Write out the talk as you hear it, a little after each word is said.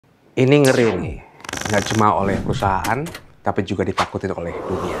Ini ngeri nih, nggak cuma oleh perusahaan, tapi juga ditakutin oleh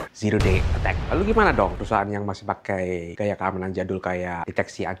dunia. Zero day attack. Lalu gimana dong perusahaan yang masih pakai gaya keamanan jadul kayak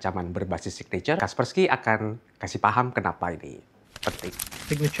deteksi ancaman berbasis signature? Kaspersky akan kasih paham kenapa ini penting.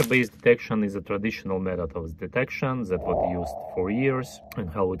 Signature-based detection is a traditional method of detection that was used for years. And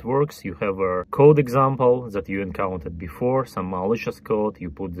how it works, you have a code example that you encountered before, some malicious code,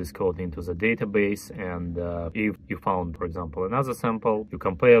 you put this code into the database, and if you found, for example, another sample, you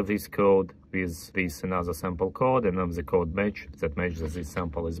compare this code with this another sample code, and if the code matches that this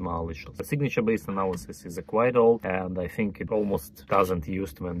sample is malicious. The signature-based analysis is quite old, and I think it almost doesn't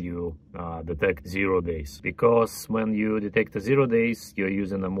used when you detect 0 days. Because when you detect 0 days, you're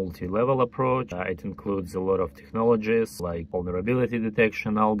using a multi-level approach. It includes a lot of technologies like vulnerability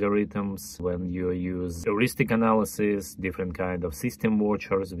detection algorithms. When you use heuristic analysis, different kind of system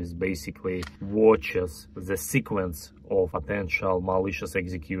watchers, which basically watches the sequence of potential malicious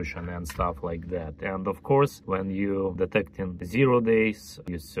execution and stuff like that. And of course, when you detect in 0 days,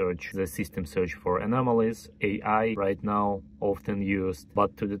 you search the system search for anomalies. AI right now often used,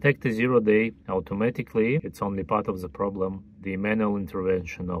 but to detect a 0 day automatically, it's only part of the problem. The manual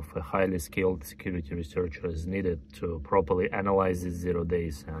intervention of a highly skilled security researcher is needed to properly analyze these 0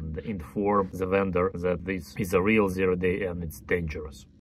 days and inform the vendor that this is a real 0 day and it's dangerous.